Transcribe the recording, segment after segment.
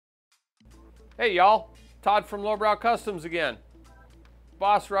Hey y'all, Todd from Lowbrow Customs again.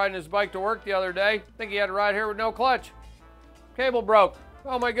 Boss riding his bike to work the other day. Think he had to ride here with no clutch. Cable broke.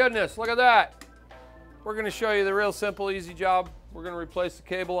 Oh my goodness, look at that. We're gonna show you the real simple, easy job. We're gonna replace the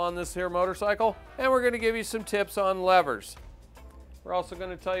cable on this here motorcycle, and we're gonna give you some tips on levers. We're also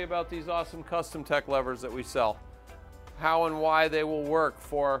gonna tell you about these awesome KustomTech levers that we sell. How and why they will work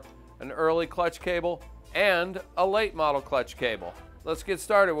for an early clutch cable and a late model clutch cable. Let's get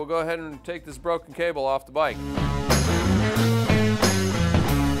started. We'll go ahead and take this broken cable off the bike.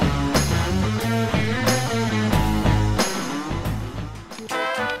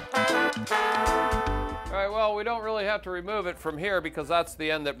 All right, well, we don't really have to remove it from here because that's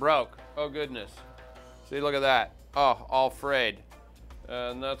the end that broke. Oh goodness. See, look at that. Oh, all frayed.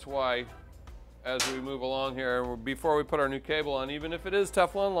 And that's why, as we move along here, before we put our new cable on, even if it is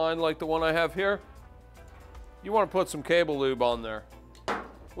Teflon lined like the one I have here, you want to put some cable lube on there.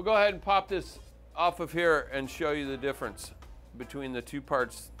 We'll go ahead and pop this off of here and show you the difference between the two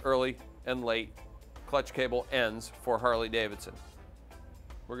parts, early and late clutch cable ends for Harley-Davidson.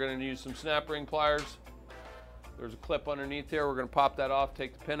 We're going to use some snap ring pliers. There's a clip underneath here. We're going to pop that off,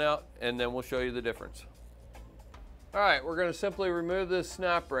 take the pin out, and then we'll show you the difference. All right, we're going to simply remove this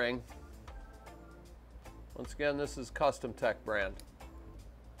snap ring. Once again, this is KustomTech brand.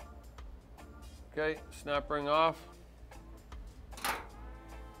 Okay, snap ring off.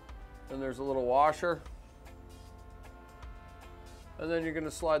 And there's a little washer. And then you're going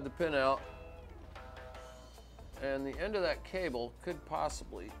to slide the pin out. And the end of that cable could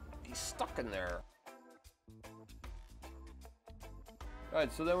possibly be stuck in there. All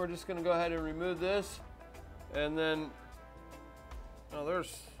right, so then we're just going to go ahead and remove this. And then, oh,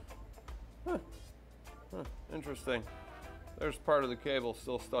 there's, interesting. There's part of the cable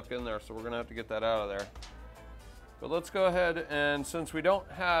still stuck in there, so we're gonna have to get that out of there. But let's go ahead, and since we don't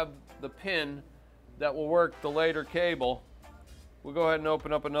have the pin that will work the later cable, we'll go ahead and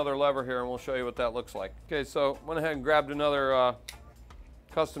open up another lever here and we'll show you what that looks like. Okay, so went ahead and grabbed another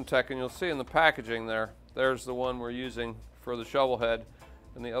KustomTech, and you'll see in the packaging there's the one we're using for the shovel head,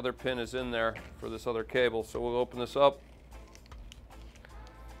 and the other pin is in there for this other cable. So we'll open this up.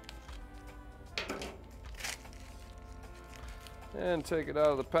 And take it out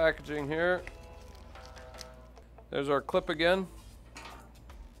of the packaging here. There's our clip again.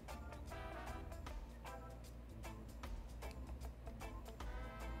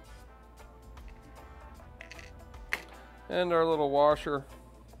 And our little washer.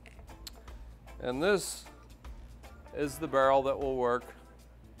 And this is the barrel that will work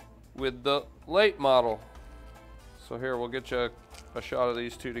with the late model. So here, we'll get you a shot of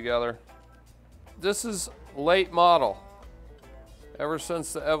these two together. This is late model. Ever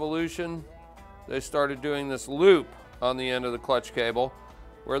since the evolution, they started doing this loop on the end of the clutch cable,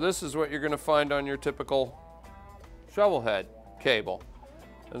 where this is what you're going to find on your typical shovel head cable.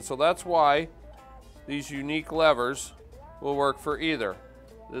 And so that's why these unique levers will work for either.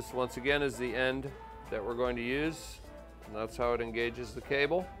 This, once again, is the end that we're going to use, and that's how it engages the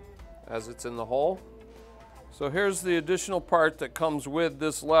cable as it's in the hole. So here's the additional part that comes with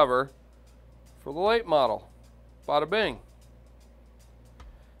this lever for the late model. Bada bing.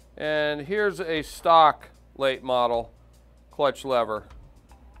 And here's a stock late model clutch lever.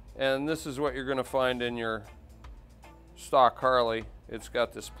 And this is what you're going to find in your stock Harley. It's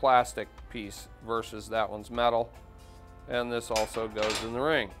got this plastic piece versus that one's metal. And this also goes in the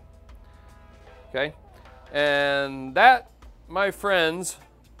ring. Okay? And that, my friends,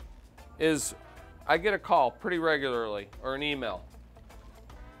 is, I get a call pretty regularly, or an email.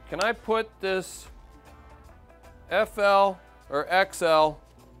 Can I put this FL or XL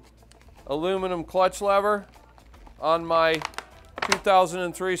aluminum clutch lever on my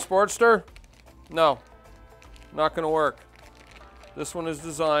 2003 Sportster? No, not going to work. This one is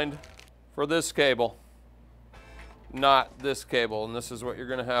designed for this cable, not this cable, and this is what you're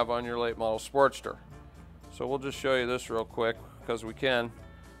going to have on your late model Sportster. So we'll just show you this real quick because we can.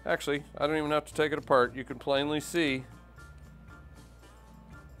 Actually, I don't even have to take it apart. You can plainly see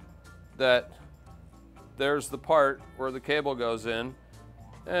that there's the part where the cable goes in,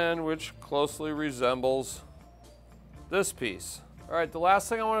 and which closely resembles this piece. All right, the last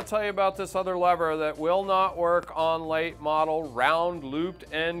thing I want to tell you about this other lever that will not work on late model round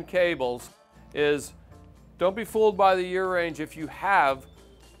looped end cables is, don't be fooled by the year range if you have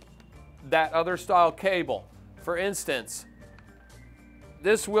that other style cable. For instance,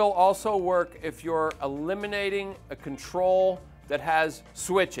 this will also work if you're eliminating a control that has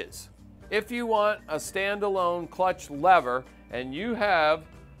switches. If you want a standalone clutch lever and you have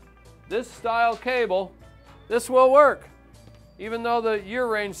this style cable, this will work. Even though the year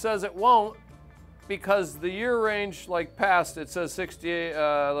range says it won't, because the year range, like past, it says 68,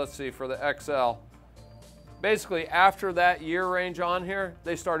 let's see, for the XL. Basically, after that year range on here,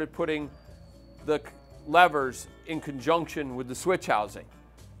 they started putting the levers in conjunction with the switch housing.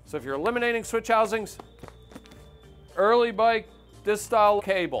 So if you're eliminating switch housings, early bike, this style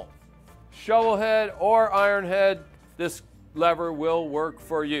cable, shovel head or iron head, this lever will work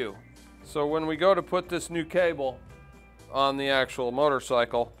for you. So when we go to put this new cable on the actual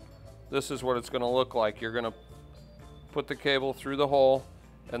motorcycle, this is what it's going to look like. You're going to put the cable through the hole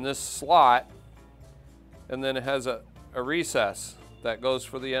and this slot, and then it has a recess that goes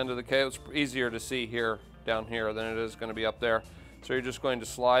for the end of the cable. It's easier to see here, down here, than it is going to be up there. So you're just going to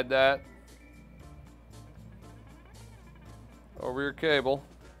slide that over your cable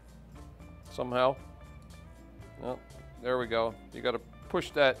somehow. Oh, there we go. You got to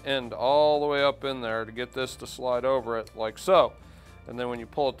push that end all the way up in there to get this to slide over it, like so. And then when you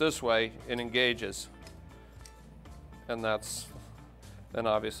pull it this way, it engages. And then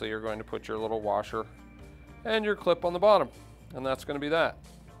obviously you're going to put your little washer and your clip on the bottom. And that's going to be that.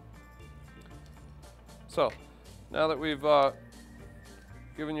 So now that we've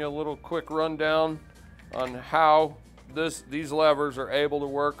given you a little quick rundown on how these levers are able to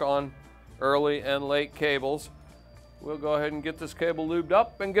work on early and late cables, we'll go ahead and get this cable lubed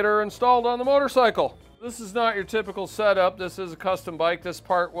up and get her installed on the motorcycle. This is not your typical setup. This is a custom bike. This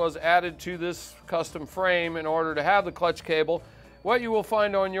part was added to this custom frame in order to have the clutch cable. What you will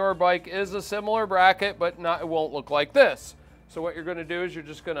find on your bike is a similar bracket, but it won't look like this. So what you're going to do is you're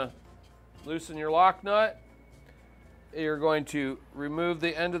just going to loosen your lock nut. You're going to remove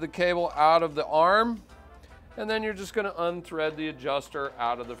the end of the cable out of the arm, and then you're just going to unthread the adjuster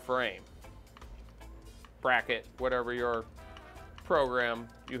out of the frame. Bracket, whatever your program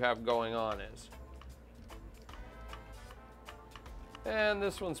you have going on is. And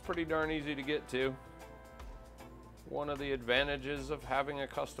this one's pretty darn easy to get to. One of the advantages of having a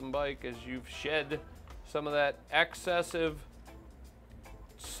custom bike is you've shed some of that excessive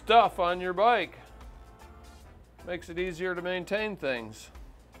stuff on your bike. Makes it easier to maintain things,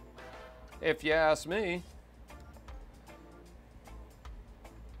 if you ask me.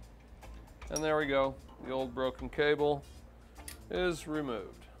 And there we go. The old broken cable is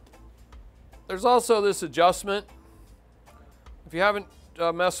removed. There's also this adjustment. If you haven't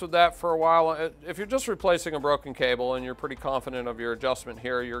messed with that for a while, if you're just replacing a broken cable and you're pretty confident of your adjustment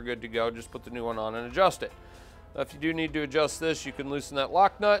here, you're good to go. Just put the new one on and adjust it. If you do need to adjust this, you can loosen that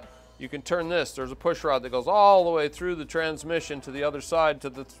lock nut. You can turn this. There's a push rod that goes all the way through the transmission to the other side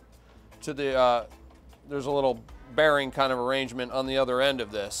there's a little bearing kind of arrangement on the other end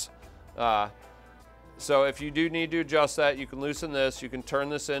of this. So if you do need to adjust that, you can loosen this. You can turn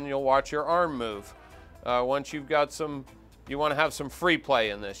this in. You'll watch your arm move. Once you've got you want to have some free play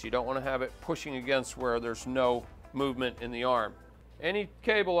in this. You don't want to have it pushing against where there's no movement in the arm. Any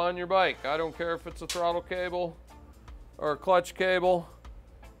cable on your bike, I don't care if it's a throttle cable or a clutch cable,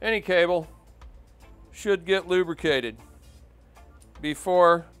 any cable should get lubricated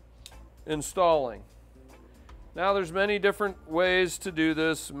before installing. Now there's many different ways to do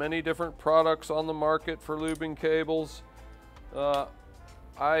this, many different products on the market for lubing cables.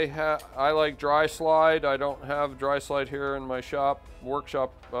 I like dry slide. I don't have dry slide here in my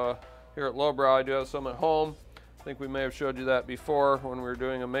workshop here at Lowbrow. I do have some at home. I think we may have showed you that before when we were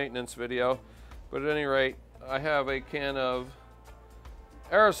doing a maintenance video. But at any rate, I have a can of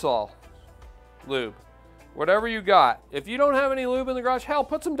aerosol lube. Whatever you got. If you don't have any lube in the garage, hell,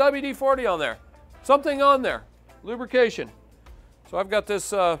 put some WD-40 on there. Something on there. Lubrication. So I've got this,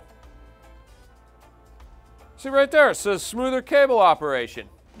 see right there, it says smoother cable operation.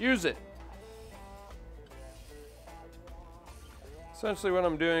 Use it. Essentially what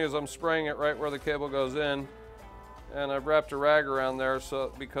I'm doing is I'm spraying it right where the cable goes in, and I've wrapped a rag around there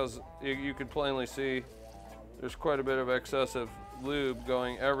because you can plainly see there's quite a bit of excessive lube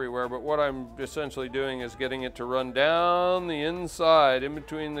going everywhere. But what I'm essentially doing is getting it to run down the inside in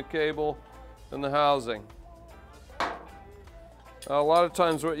between the cable and the housing. A lot of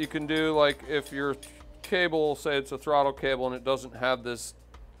times what you can do, like if your cable, say it's a throttle cable and it doesn't have this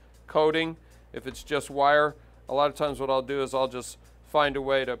coating, if it's just wire, a lot of times what I'll do is I'll just find a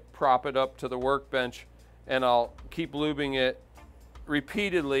way to prop it up to the workbench and I'll keep lubing it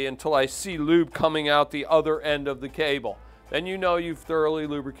repeatedly until I see lube coming out the other end of the cable. Then you know you've thoroughly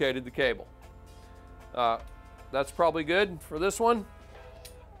lubricated the cable. That's probably good for this one.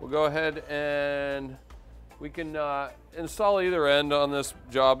 We'll go ahead and we can install either end on this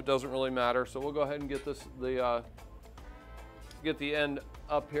job. It doesn't really matter. So we'll go ahead and get get the end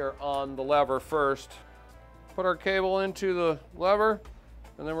up here on the lever first. Put our cable into the lever,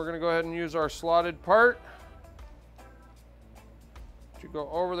 And then we're going to go ahead and use our slotted part to go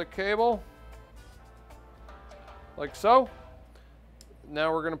over the cable, like so.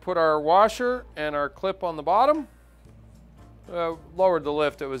 Now we're going to put our washer and our clip on the bottom. Lowered the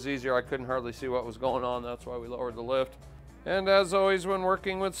lift, it was easier. I couldn't hardly see what was going on, that's why we lowered the lift. And as always, when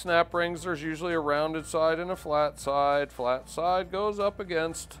working with snap rings, there's usually a rounded side and a flat side. Flat side goes up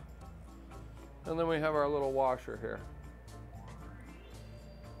against, and then we have our little washer here.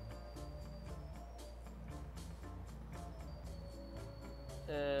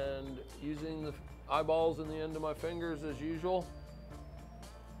 And using the eyeballs in the end of my fingers as usual.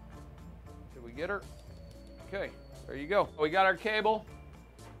 Did we get her? Okay, there you go. We got our cable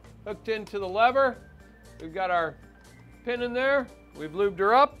hooked into the lever. We've got our pin in there. We've lubed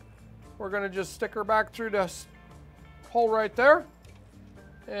her up. We're going to just stick her back through this hole right there.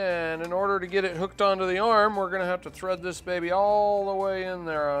 And in order to get it hooked onto the arm, we're going to have to thread this baby all the way in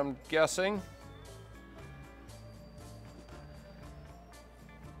there, I'm guessing.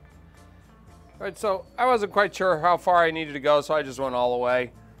 All right, so I wasn't quite sure how far I needed to go, so I just went all the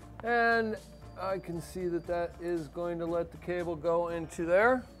way. And I can see that that is going to let the cable go into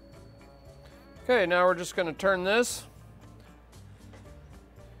there. Okay, now we're just going to turn this.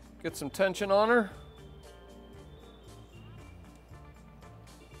 Get some tension on her.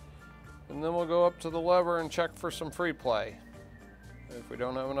 And then we'll go up to the lever and check for some free play. If we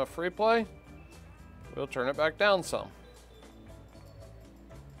don't have enough free play, we'll turn it back down some.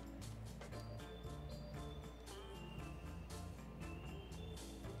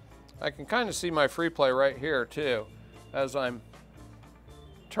 I can kind of see my free play right here too. As I'm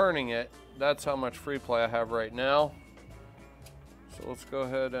turning it, that's how much free play I have right now. So let's go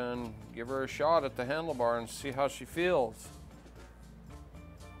ahead and give her a shot at the handlebar and see how she feels.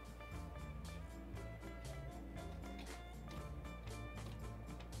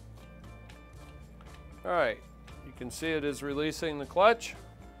 All right, you can see it is releasing the clutch,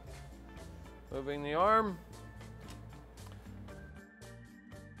 moving the arm.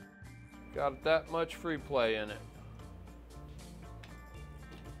 Got that much free play in it.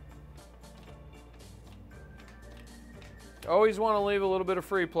 Always want to leave a little bit of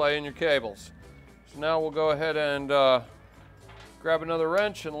free play in your cables. So now we'll go ahead and grab another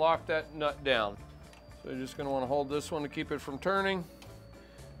wrench and lock that nut down. So you're just going to want to hold this one to keep it from turning,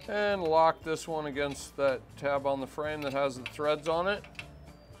 and lock this one against that tab on the frame that has the threads on it.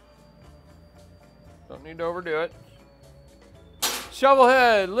 Don't need to overdo it.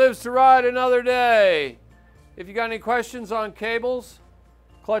 Shovelhead lives to ride another day. If you got any questions on cables,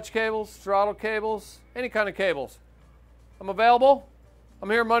 clutch cables, throttle cables, any kind of cables, I'm available. I'm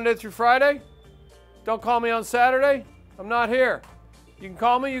here Monday through Friday. Don't call me on Saturday. I'm not here. You can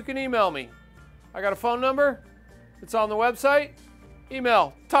call me, you can email me. I got a phone number. It's on the website.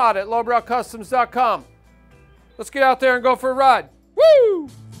 Email Todd at lowbrowcustoms.com. Let's get out there and go for a ride.